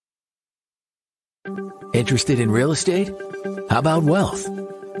Interested in real estate? How about wealth?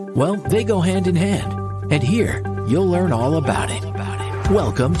 Well, they go hand in hand. And here, you'll learn all about it.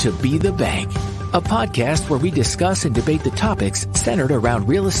 Welcome to Be the Bank, a podcast where we discuss and debate the topics centered around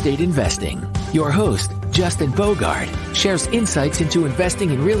real estate investing. Your host, Justin Bogard, shares insights into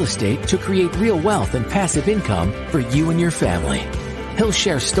investing in real estate to create real wealth and passive income for you and your family. He'll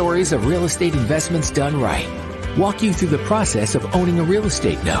share stories of real estate investments done right, walk you through the process of owning a real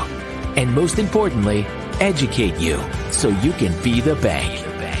estate note, and most importantly, educate you so you can be the bank.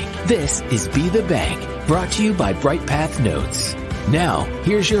 This is Be the Bank, brought to you by Bright Path Notes. Now,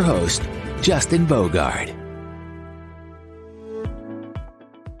 here's your host, Justin Bogard.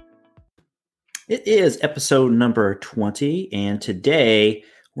 It is episode number 20, and today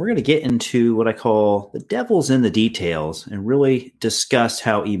we're going to get into what I call the devil's in the details and really discuss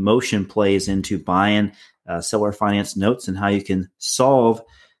how emotion plays into buying seller finance notes and how you can solve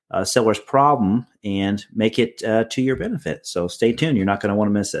a seller's problem and make it to your benefit. So stay tuned. You're not going to want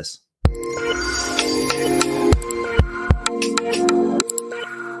to miss this.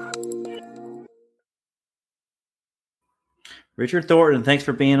 Richard Thornton, thanks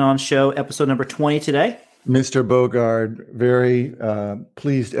for being on show, episode number 20 today. Mr. Bogard, very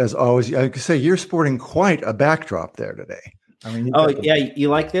pleased as always. I could say you're sporting quite a backdrop there today. I mean, you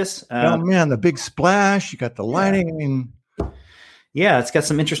like this? Oh man, the big splash! You got the lighting. I mean, yeah, it's got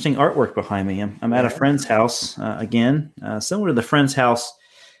some interesting artwork behind me. I'm at a friend's house again, similar to the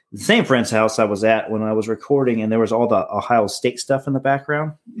same friend's house I was at when I was recording, and there was all the Ohio State stuff in the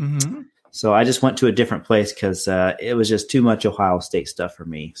background. Mm-hmm. So I just went to a different place because it was just too much Ohio State stuff for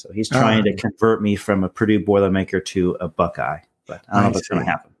me. So he's trying to convert me from a Purdue Boilermaker to a Buckeye, but I don't know if it's going to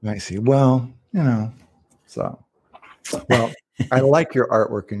happen. I see. Well, I like your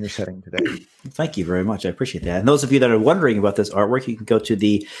artwork in your setting today. Thank you very much. I appreciate that. And those of you that are wondering about this artwork, you can go to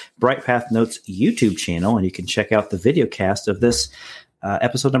the Bright Path Notes YouTube channel and you can check out the video cast of this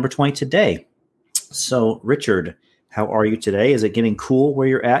episode number 20 today. So, Richard, how are you today? Is it getting cool where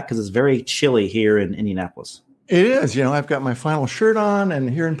you're at? Because it's very chilly here in Indianapolis. It is. I've got my flannel shirt on, and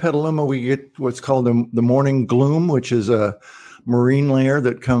here in Petaluma, we get what's called the morning gloom, which is a marine layer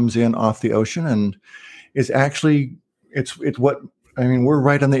that comes in off the ocean, and is actually we're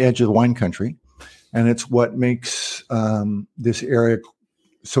right on the edge of the wine country, and it's what makes this area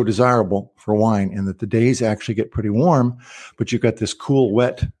so desirable for wine, in that the days actually get pretty warm, but you've got this cool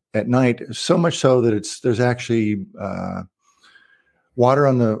wet at night, so much so that there's actually water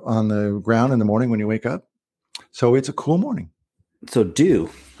on the ground in the morning when you wake up. So it's a cool morning. So dew.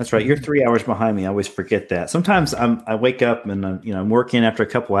 That's right. You're 3 hours behind me. I always forget that. Sometimes I wake up and I'm working after a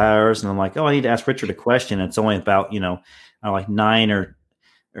couple hours, and I'm like, I need to ask Richard a question. It's only about like 9 or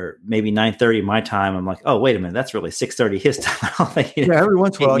maybe 9:30 my time. I'm like, oh, wait a minute, that's really 6:30 his time. Every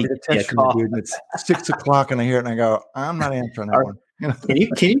once in a while I get a text from you, dude, and it's 6 o'clock, and I hear it, and I go, I'm not answering that one.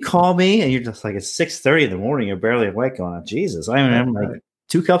 Can you call me? And you're just like, it's 6:30 in the morning. You're barely awake. Going, Jesus, I haven't had like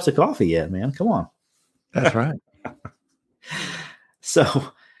 2 cups of coffee yet, man. Come on. That's right.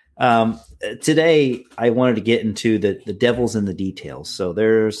 So today I wanted to get into the devil's in the details. So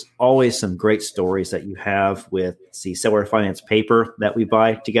there's always some great stories that you have with the seller finance paper that we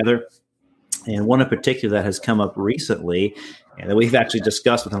buy together. And one in particular that has come up recently and that we've actually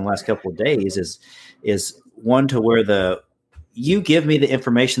discussed within the last couple of days is one to where you give me the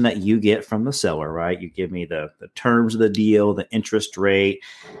information that you get from the seller, right? You give me the terms of the deal, the interest rate,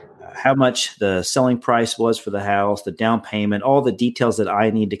 how much the selling price was for the house, the down payment, all the details that I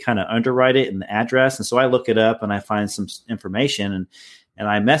need to kind of underwrite it, and the address. And so I look it up and I find some information and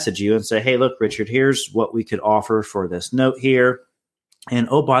I message you and say, hey, look, Richard, here's what we could offer for this note here. And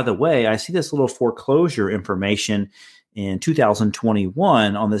oh, by the way, I see this little foreclosure information in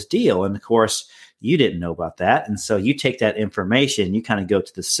 2021 on this deal. And of course, you didn't know about that. And so you take that information, you kind of go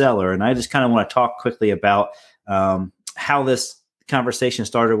to the seller. And I just kind of want to talk quickly about how this conversation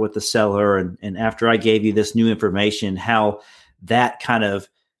started with the seller. And after I gave you this new information, how that kind of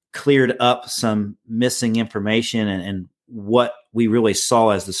cleared up some missing information and what we really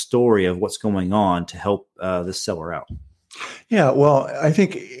saw as the story of what's going on to help the seller out. Yeah, well, I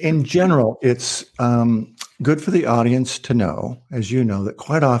think in general, it's good for the audience to know, as you know, that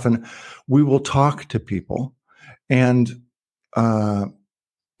quite often we will talk to people and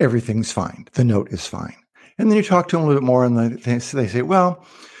everything's fine. The note is fine. And then you talk to them a little bit more and they say, well,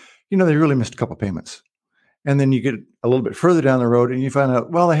 they really missed a couple payments. And then you get a little bit further down the road and you find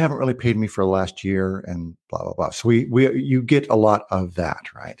out, well, they haven't really paid me for the last year and blah, blah, blah. So you get a lot of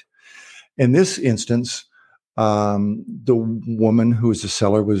that, right? In this instance, the woman who was the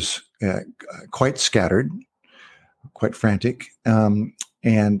seller was quite scattered, quite frantic.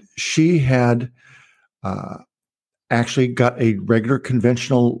 And she had actually got a regular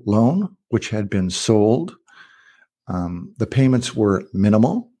conventional loan, which had been sold. The payments were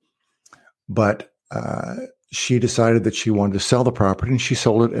minimal, but she decided that she wanted to sell the property, and she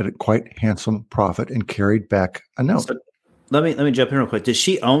sold it at a quite handsome profit and carried back a note. So let me jump in real quick. Did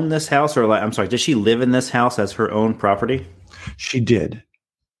she own this house, or did she live in this house as her own property? She did.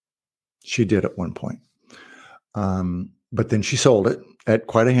 She did at one point. But then she sold it at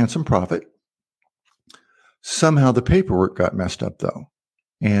quite a handsome profit. Somehow the paperwork got messed up, though,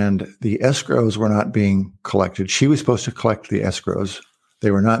 and the escrows were not being collected. She was supposed to collect the escrows.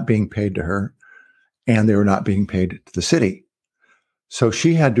 They were not being paid to her, and they were not being paid to the city. So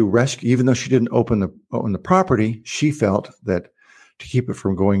she had to rescue, even though she didn't own the property, she felt that to keep it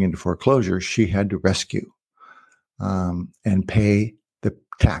from going into foreclosure, she had to rescue and pay the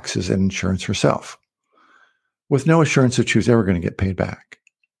taxes and insurance herself, with no assurance that she was ever going to get paid back.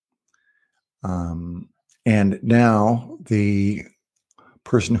 And now the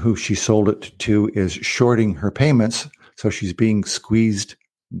person who she sold it to is shorting her payments, so she's being squeezed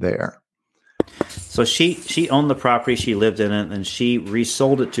there. So she owned the property, she lived in it, and she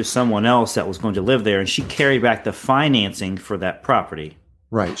resold it to someone else that was going to live there, and she carried back the financing for that property.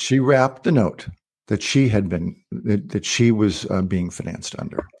 Right. She wrapped the note that she was being financed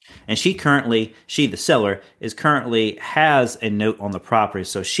under. And the seller, currently has a note on the property.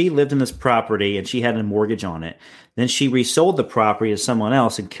 So she lived in this property and she had a mortgage on it. Then she resold the property to someone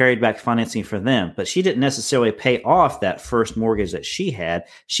else and carried back financing for them. But she didn't necessarily pay off that first mortgage that she had.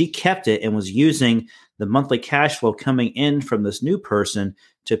 She kept it and was using the monthly cash flow coming in from this new person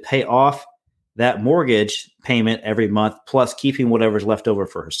to pay off that mortgage payment every month, plus keeping whatever's left over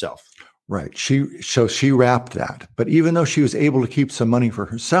for herself. Right. So she wrapped that. But even though she was able to keep some money for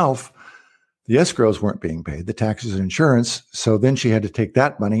herself, the escrows weren't being paid, the taxes and insurance. So then she had to take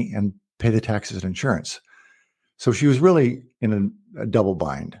that money and pay the taxes and insurance. So she was really in a double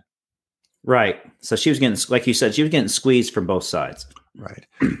bind. Right. So she was getting, like you said, she was getting squeezed from both sides. Right.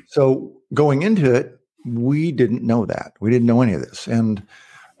 So going into it, we didn't know that. We didn't know any of this. And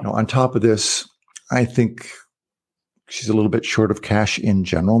on top of this, I think she's a little bit short of cash in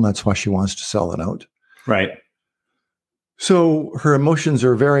general, and that's why she wants to sell the note. Right. So her emotions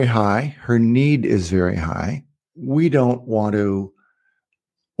are very high. Her need is very high. We don't want to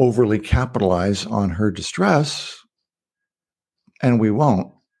overly capitalize on her distress, and we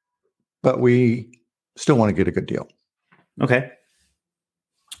won't, but we still want to get a good deal. Okay.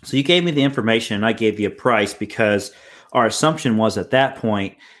 So you gave me the information and I gave you a price because our assumption was at that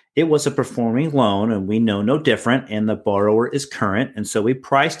point, it was a performing loan and we know no different and the borrower is current. And so we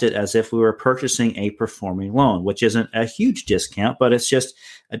priced it as if we were purchasing a performing loan, which isn't a huge discount, but it's just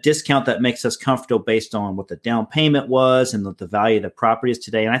a discount that makes us comfortable based on what the down payment was and what the value of the property is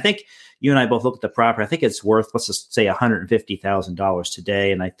today. And I think you and I both look at the property. I think it's worth, let's just say $150,000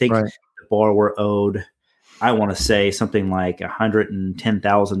 today. And I think the borrower owed, I want to say something like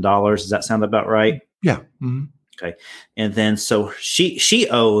 $110,000. Does that sound about right? Yeah. Mm-hmm. Okay. And then so she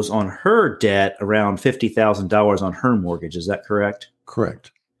owes on her debt around $50,000 on her mortgage. Is that correct?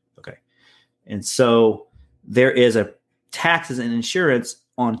 Correct. Okay. And so there is a taxes and insurance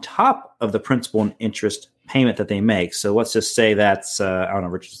on top of the principal and interest payment that they make. So let's just say that's, I don't know,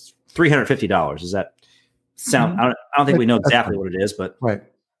 Rich, $350. Does that sound, I don't think we know exactly what it is, but. Right.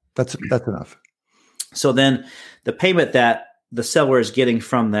 That's enough. So then the payment that the seller is getting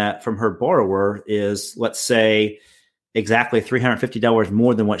from her borrower is, let's say, exactly $350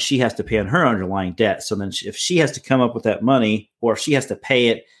 more than what she has to pay on her underlying debt. So then if she has to come up with that money, or if she has to pay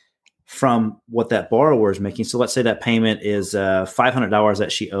it from what that borrower is making. So let's say that payment is $500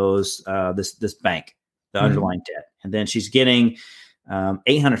 that she owes this bank, the underlying debt. And then she's getting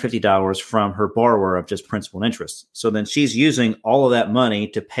 $850 from her borrower of just principal and interest. So then she's using all of that money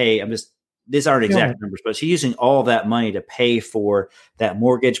to pay. These aren't exact numbers, but she's using all of that money to pay for that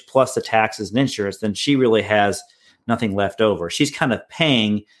mortgage plus the taxes and insurance. Then she really has nothing left over. She's kind of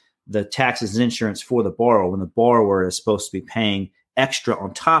paying the taxes and insurance for the borrower when the borrower is supposed to be paying extra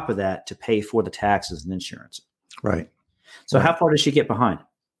on top of that to pay for the taxes and insurance. Right. So how far does she get behind?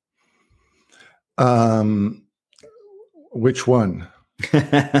 Which one?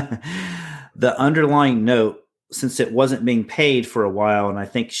 The underlying note, since it wasn't being paid for a while, and I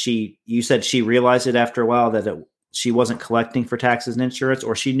think you said she realized it after a while that she wasn't collecting for taxes and insurance,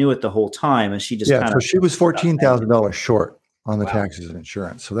 or she knew it the whole time, and she just so she was $14,000 short on the taxes and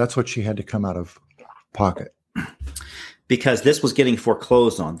insurance. So that's what she had to come out of pocket. Because this was getting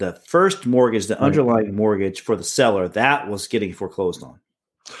foreclosed on. The first mortgage, the underlying mortgage for the seller, that was getting foreclosed on.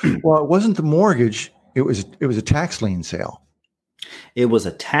 Well, it wasn't the mortgage. It was a tax lien sale. It was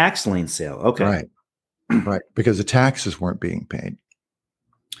a tax lien sale. Okay. Right. Right. Because the taxes weren't being paid.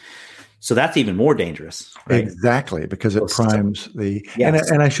 So that's even more dangerous. Right? Exactly. Because it primes the, yes.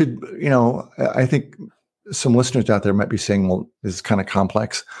 and I should, I think some listeners out there might be saying, well, this is kind of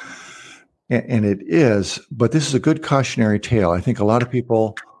complex. And it is, but this is a good cautionary tale. I think a lot of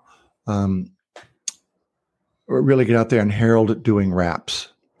people really get out there and herald doing wraps.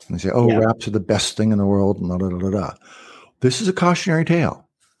 And they say, wraps are the best thing in the world. And da, da, da, da. This is a cautionary tale.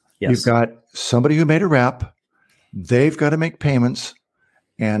 Yes. You've got somebody who made a wrap. They've got to make payments.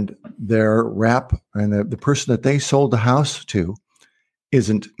 And their wrap and the person that they sold the house to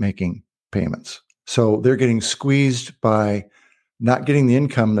isn't making payments. So they're getting squeezed by not getting the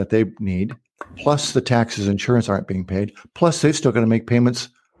income that they need, plus the taxes, insurance aren't being paid, plus they've still got to make payments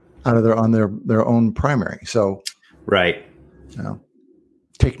out of on their own primary. So, right.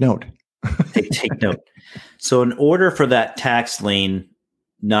 Take note. take note. So in order for that tax lien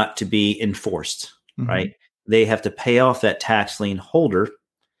not to be enforced, right, they have to pay off that tax lien holder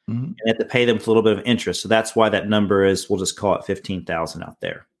and have to pay them for a little bit of interest. So that's why that number is, we'll just call it 15,000 out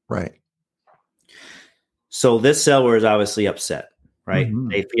there. Right. So this seller is obviously upset, right?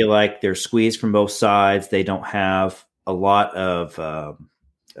 They feel like they're squeezed from both sides. They don't have a lot of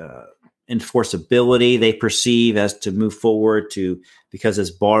enforceability they perceive as to move forward because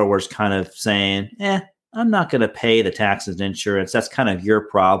this borrower's kind of saying, I'm not going to pay the taxes and insurance. That's kind of your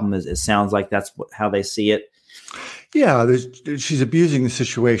problem. It sounds like that's how they see it. Yeah, she's abusing the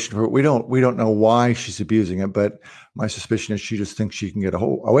situation. We don't know why she's abusing it, but my suspicion is she just thinks she can get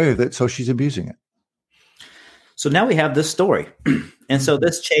away with it, so she's abusing it. So now we have this story. And so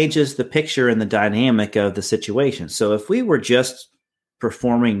this changes the picture and the dynamic of the situation. So if we were just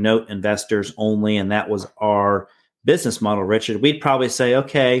performing note investors only, and that was our business model, Richard, we'd probably say,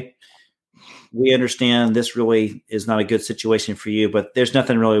 okay, we understand this really is not a good situation for you, but there's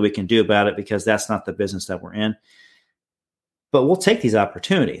nothing really we can do about it because that's not the business that we're in. But we'll take these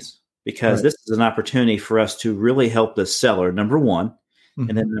opportunities because this is an opportunity for us to really help the seller, number one.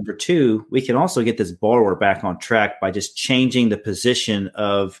 And then number two, we can also get this borrower back on track by just changing the position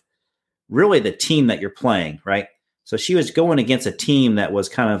of really the team that you're playing, right? So she was going against a team that was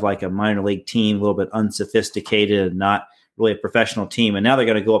kind of like a minor league team, a little bit unsophisticated and not really a professional team. And now they're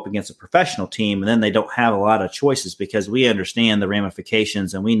going to go up against a professional team, and then they don't have a lot of choices because we understand the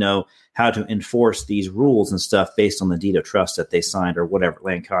ramifications and we know how to enforce these rules and stuff based on the deed of trust that they signed or whatever,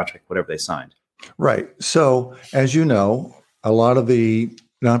 land contract, whatever they signed. Right. So as you know, a lot of the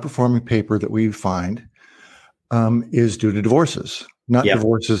non-performing paper that we find is due to divorces, not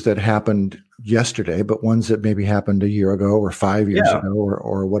divorces that happened yesterday, but ones that maybe happened a year ago or 5 years ago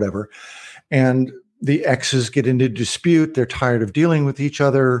or whatever. And the exes get into dispute. They're tired of dealing with each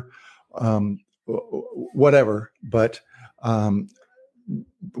other, whatever. But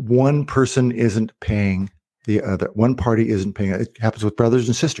one person isn't paying the other. One party isn't paying. It happens with brothers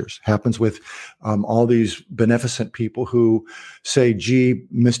and sisters. Happens with all these beneficent people who say, gee,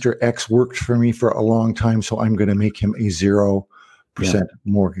 Mr. X worked for me for a long time, so I'm going to make him a 0%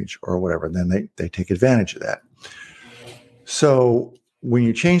 mortgage or whatever. And then they take advantage of that. So when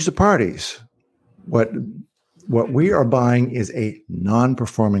you change the parties, what we are buying is a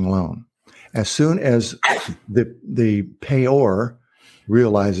non-performing loan. As soon as the payor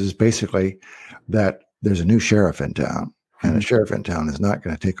realizes basically that there's a new sheriff in town and the sheriff in town is not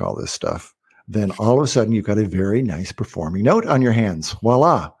going to take all this stuff, then all of a sudden you've got a very nice performing note on your hands.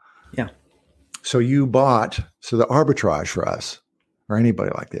 Voila. Yeah. So the arbitrage for us or anybody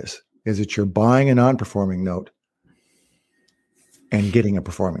like this is that you're buying a non-performing note and getting a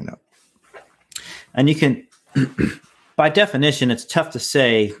performing note. And you can, by definition, it's tough to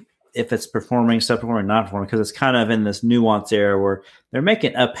say if it's performing, subperforming, not performing, because it's kind of in this nuance area where they're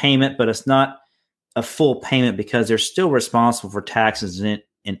making a payment, but it's not a full payment because they're still responsible for taxes and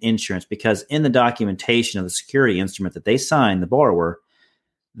insurance. Because in the documentation of the security instrument that they signed, the borrower,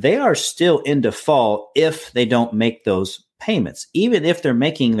 they are still in default if they don't make those payments, even if they're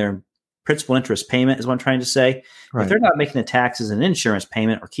making their principal interest payment is what I'm trying to say. Right. If they're not making the taxes and insurance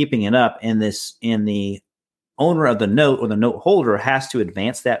payment or keeping it up, and the owner of the note or the note holder has to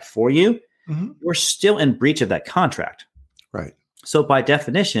advance that for you, you're still in breach of that contract. Right. So by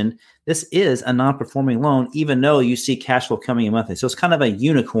definition, this is a non-performing loan, even though you see cash flow coming in monthly. So it's kind of a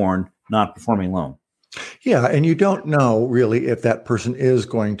unicorn non-performing loan. Yeah, and you don't know really if that person is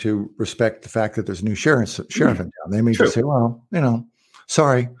going to respect the fact that there's a new sheriff in town. They may just say, well,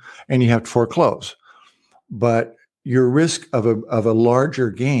 sorry, and you have to foreclose. But your risk of a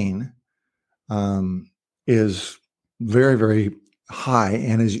larger gain is very, very high.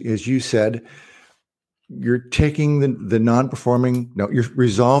 And as you said, you're taking the non-performing, you're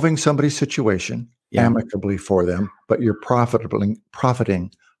resolving somebody's situation amicably for them, but you're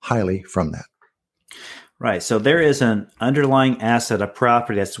profiting highly from that. Right. So there is an underlying asset, a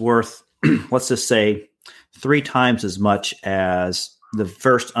property that's worth, let's just say, 3 times as much as the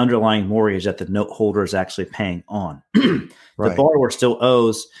first underlying mortgage that the note holder is actually paying on. The borrower still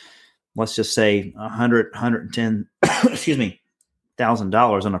owes, let's just say, $110,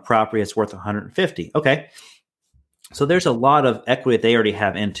 $1,000 on a property that's worth $150. Okay. So there's a lot of equity that they already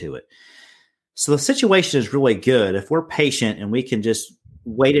have into it. So the situation is really good if we're patient and we can just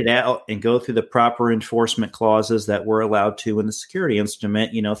wait it out and go through the proper enforcement clauses that we're allowed to in the security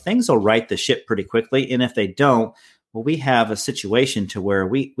instrument. Things will right the ship pretty quickly. And if they don't, well, we have a situation to where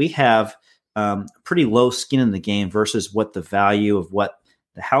we have pretty low skin in the game versus what the value of what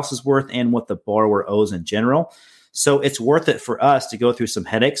the house is worth and what the borrower owes in general. So it's worth it for us to go through some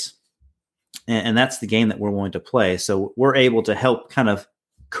headaches. And that's the game that we're willing to play. So we're able to help kind of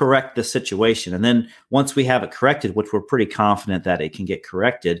correct the situation. And then once we have it corrected, which we're pretty confident that it can get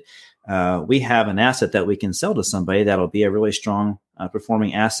corrected, we have an asset that we can sell to somebody that'll be a really strong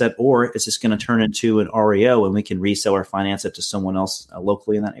performing asset, or it's just going to turn into an REO and we can resell or finance it to someone else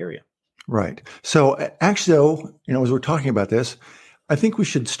locally in that area. Right. So actually, though, as we're talking about this, I think we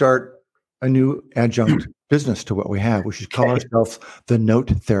should start a new adjunct business to what we have. We should call ourselves the Note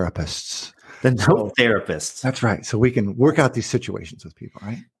Therapists. The Note Therapists. That's right. So we can work out these situations with people,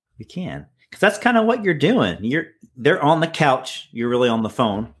 right? We can. Because that's kind of what you're doing. They're on the couch. You're really on the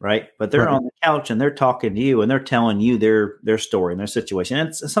phone, right? But they're on the couch and they're talking to you and they're telling you their story and their situation.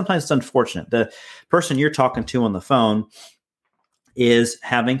 And sometimes it's unfortunate. The person you're talking to on the phone is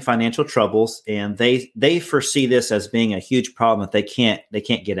having financial troubles, and they foresee this as being a huge problem that they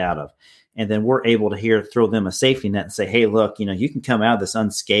can't get out of. And then we're able to throw them a safety net and say, hey, look, you can come out of this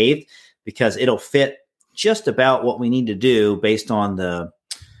unscathed because it'll fit just about what we need to do based on the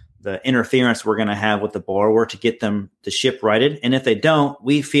interference we're going to have with the borrower to get them the ship righted. And if they don't,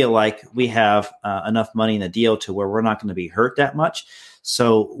 we feel like we have enough money in the deal to where we're not going to be hurt that much.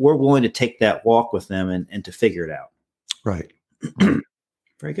 So we're willing to take that walk with them and to figure it out. Right.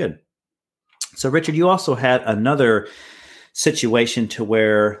 Very good. So Richard, you also had another situation to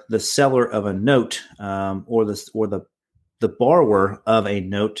where the seller of a note or the borrower of a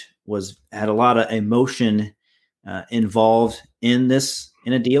note had a lot of emotion involved in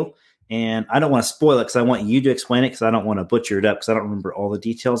a deal. And I don't want to spoil it because I want you to explain it because I don't want to butcher it up because I don't remember all the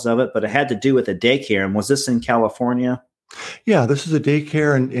details of it, but it had to do with a daycare. And was this in California? Yeah, this is a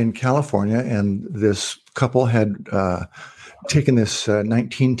daycare in California. And this couple had taken this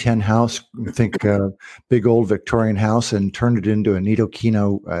 1910 house, I think big old Victorian house, and turned it into a Nito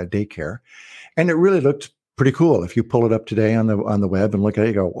Kino daycare. And it really looked pretty cool. If you pull it up today on the web and look at it,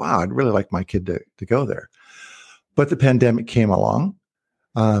 you go, wow, I'd really like my kid to go there. But the pandemic came along.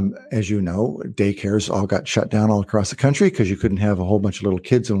 As you know, daycares all got shut down all across the country because you couldn't have a whole bunch of little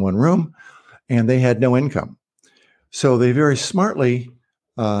kids in one room, and they had no income. So they very smartly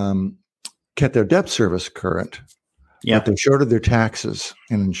kept their debt service current. Yeah. But they shorted their taxes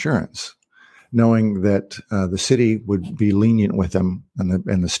and insurance, knowing that the city would be lenient with them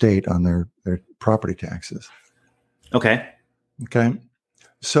and the state on their property taxes. Okay.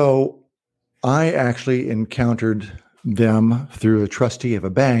 So I actually encountered them through a trustee of a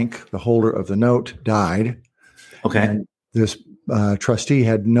bank. The holder of the note died. Okay. And this trustee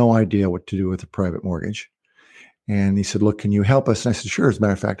had no idea what to do with the private mortgage. And he said, look, can you help us? And I said, sure. As a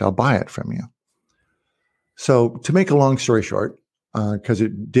matter of fact, I'll buy it from you. So to make a long story short, because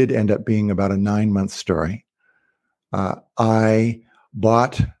it did end up being about a 9-month story, I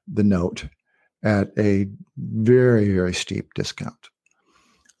bought the note at a very, very steep discount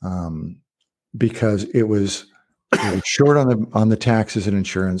because it was short on the taxes and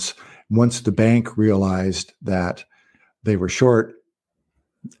insurance. Once the bank realized that they were short,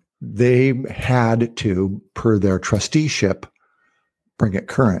 they had to, per their trusteeship, bring it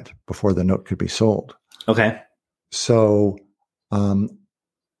current before the note could be sold. Okay. So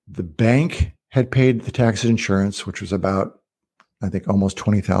the bank had paid the taxes and insurance, which was about, I think, almost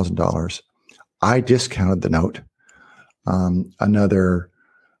 $20,000. I discounted the note, another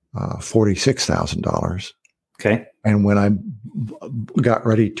 $46,000. Okay. And when I got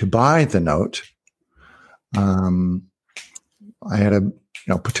ready to buy the note, I had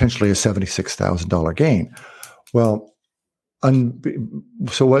potentially a $76,000 gain. Well,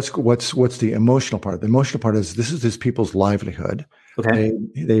 so what's the emotional part? The emotional part is this is people's livelihood. Okay.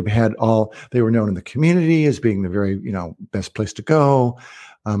 They were known in the community as being the very best place to go.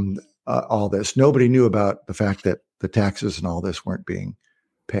 All this, nobody knew about the fact that the taxes and all this weren't being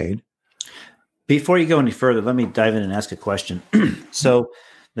paid. Before you go any further, let me dive in and ask a question. So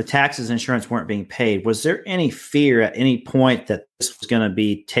the taxes and insurance weren't being paid, was there any fear at any point that this was going to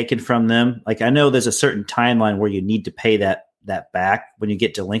be taken from them? Like, I know there's a certain timeline where you need to pay that back when you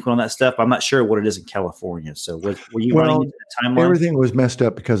get delinquent on that stuff. I'm not sure what it is in California. So were you running into that timeline? Everything was messed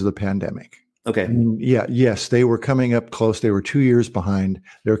up because of the pandemic. Okay. Yes, they were coming up close. They were 2 years behind.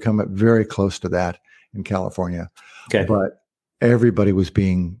 They were coming up very close to that in California. Okay. But everybody was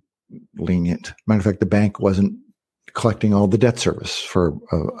being lenient. Matter of fact, the bank wasn't collecting all the debt service for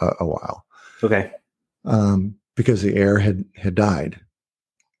a while. Okay. Because the heir had died.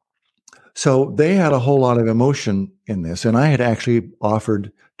 So they had a whole lot of emotion in this. And I had actually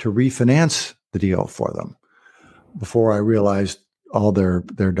offered to refinance the deal for them before I realized all their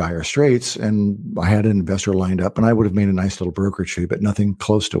dire straits. And I had an investor lined up, and I would have made a nice little brokerage fee, but nothing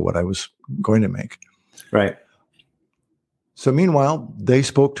close to what I was going to make. Right. So meanwhile, they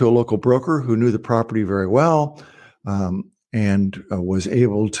spoke to a local broker who knew the property very well, and was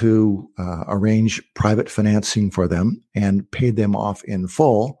able to arrange private financing for them and paid them off in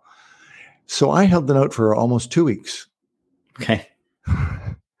full. So I held the note for almost 2 weeks. Okay.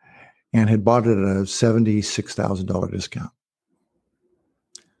 And had bought it at a $76,000 discount.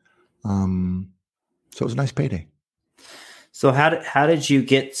 So it was a nice payday. So how did you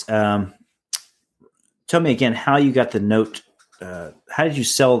get? Tell me again how you got the note. How did you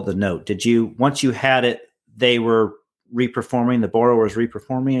sell the note? Did you, once you had it, they were reperforming, the borrower was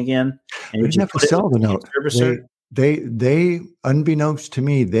reperforming again? And you didn't have to sell the note. They, unbeknownst to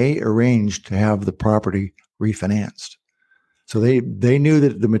me, they arranged to have the property refinanced. So they knew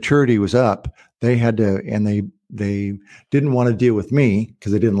that the maturity was up. They had to, and they didn't want to deal with me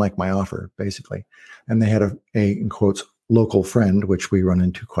because they didn't like my offer, basically. And they had a in quotes local friend, which we run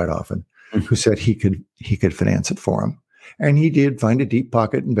into quite often, who said he could finance it for him. And he did find a deep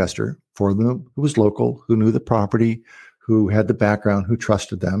pocket investor for them who was local, who knew the property, who had the background, who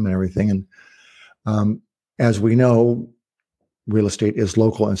trusted them and everything. And as we know, real estate is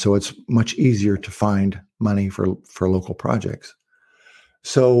local, and so it's much easier to find money for local projects.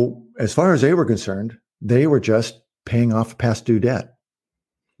 So as far as they were concerned, they were just paying off past due debt.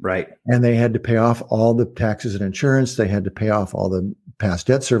 Right. And they had to pay off all the taxes and insurance. They had to pay off all the past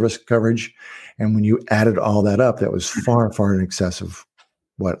debt service coverage. And when you added all that up, that was far, far in excess of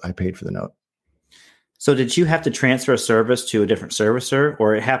what I paid for the note. So did you have to transfer a service to a different servicer,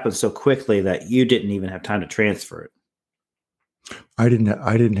 or it happened so quickly that you didn't even have time to transfer it? I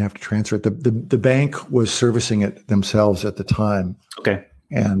didn't have to transfer it. The bank was servicing it themselves at the time. Okay.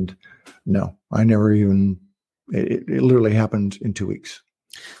 And no, I never even, it literally happened in 2 weeks.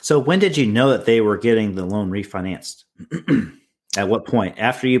 So when did you know that they were getting the loan refinanced? At what point?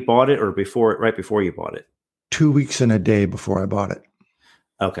 After you bought it, or right before you bought it? 2 weeks and a day before I bought it.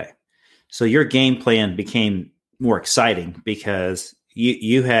 Okay. So your game plan became more exciting because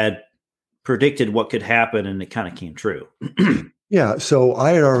you had predicted what could happen, and it kind of came true. Yeah. So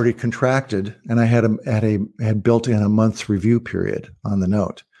I had already contracted, and I had built in a month's review period on the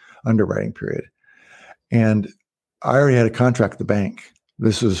note, underwriting period. And I already had a contract with the bank.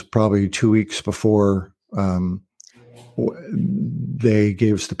 This was probably 2 weeks before they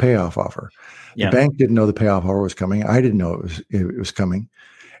gave us the payoff offer. Yeah. The bank didn't know the payoff offer was coming. I didn't know it was coming.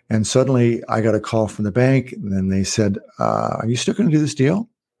 And suddenly I got a call from the bank, and then they said, are you still going to do this deal?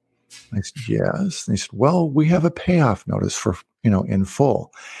 I said, yes. And they said, well, we have a payoff notice for, in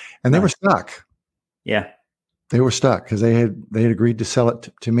full. And they were stuck. Yeah. They were stuck because they had agreed to sell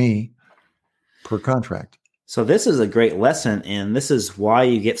it to me per contract. So this is a great lesson, and this is why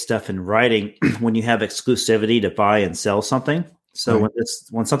you get stuff in writing when you have exclusivity to buy and sell something. So right.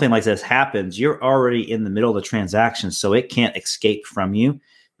 when something like this happens, you're already in the middle of the transaction, so it can't escape from you,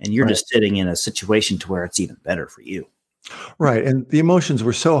 and you're just sitting in a situation to where it's even better for you. Right, and the emotions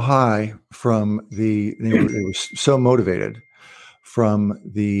were so high from they were so motivated from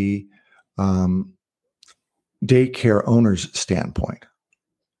the daycare owner's standpoint.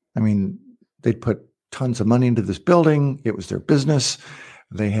 I mean, they'd put tons of money into this building. It was their business.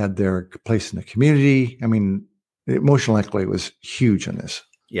 They had their place in the community. I mean, the emotional equity was huge in this.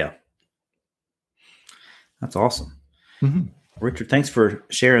 Yeah. That's awesome. Mm-hmm. Richard, thanks for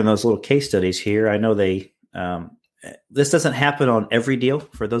sharing those little case studies here. I know this doesn't happen on every deal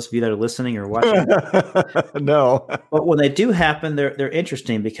for those of you that are listening or watching. No. But when they do happen, they're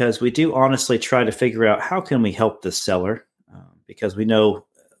interesting because we do honestly try to figure out how can we help the seller because we know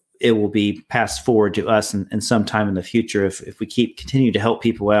it will be passed forward to us in some time in the future if we continue to help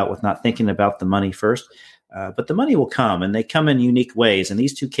people out with not thinking about the money first. But the money will come, and they come in unique ways. And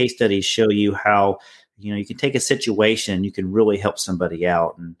these two case studies show you how you can take a situation, you can really help somebody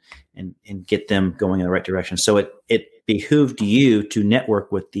out and get them going in the right direction. So it it behooved you to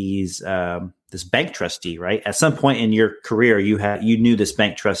network with these this bank trustee, right? At some point in your career, you knew this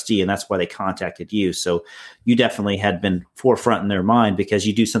bank trustee, and that's why they contacted you. So you definitely had been forefront in their mind because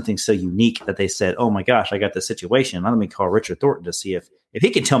you do something so unique that they said, "Oh my gosh, I got this situation. Let me call Richard Thornton to see if he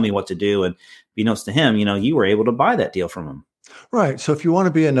can tell me what to do." And be notes to him, you were able to buy that deal from him. Right. So if you want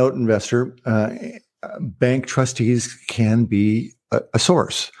to be a note investor, bank trustees can be a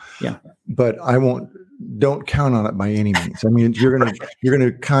source. Yeah. But don't count on it by any means. I mean, you're going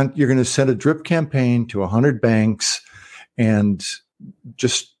to send a drip campaign to 100 banks, and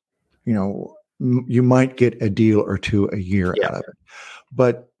just, you might get a deal or two a year out of it.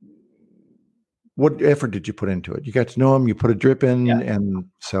 But what effort did you put into it? You got to know them, you put a drip in, and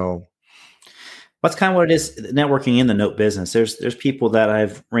so. That's kind of what it is, networking in the note business. There's people that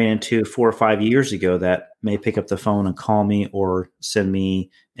I've ran into 4 or 5 years ago that may pick up the phone and call me or send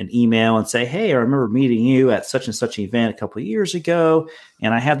me an email and say, "Hey, I remember meeting you at such and such event a couple of years ago,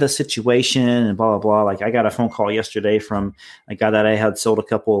 and I had this situation and blah, blah, blah." Like, I got a phone call yesterday from a guy that I had sold a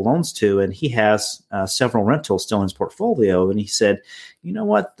couple of loans to, and he has several rentals still in his portfolio. And he said, "You know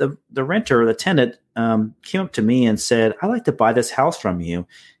what? The renter, the tenant came up to me and said, 'I'd like to buy this house from you.'"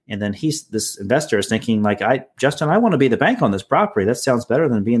 And then this investor is thinking like, Justin, I want to be the bank on this property. That sounds better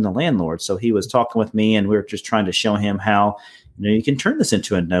than being the landlord. So he was talking with me, and we were just trying to show him how, you can turn this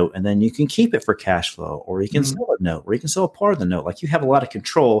into a note, and then you can keep it for cash flow, or you can sell a note, or you can sell a part of the note. Like, you have a lot of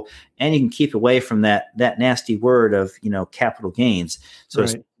control, and you can keep away from that nasty word of, capital gains. So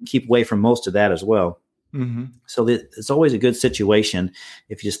keep away from most of that as well. Mm-hmm. So it's always a good situation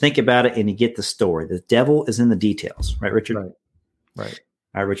if you just think about it and you get the story. The devil is in the details, right, Richard? Right.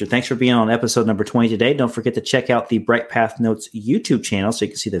 All right, Richard, thanks for being on episode number 20 today. Don't forget to check out the Bright Path Notes YouTube channel so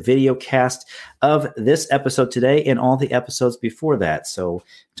you can see the video cast of this episode today and all the episodes before that. So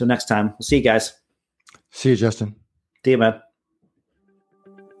until next time, we'll see you guys. See you, Justin. See you, man.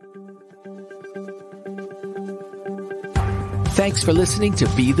 Thanks for listening to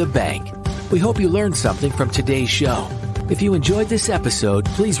Be the Bank. We hope you learned something from today's show. If you enjoyed this episode,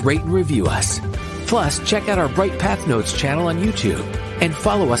 please rate and review us. Plus, check out our Bright Path Notes channel on YouTube and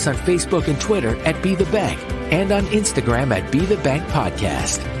follow us on Facebook and Twitter at Be the Bank and on Instagram at Be the Bank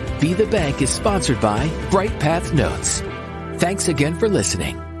Podcast. Be the Bank is sponsored by Bright Path Notes. Thanks again for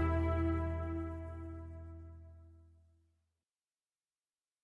listening.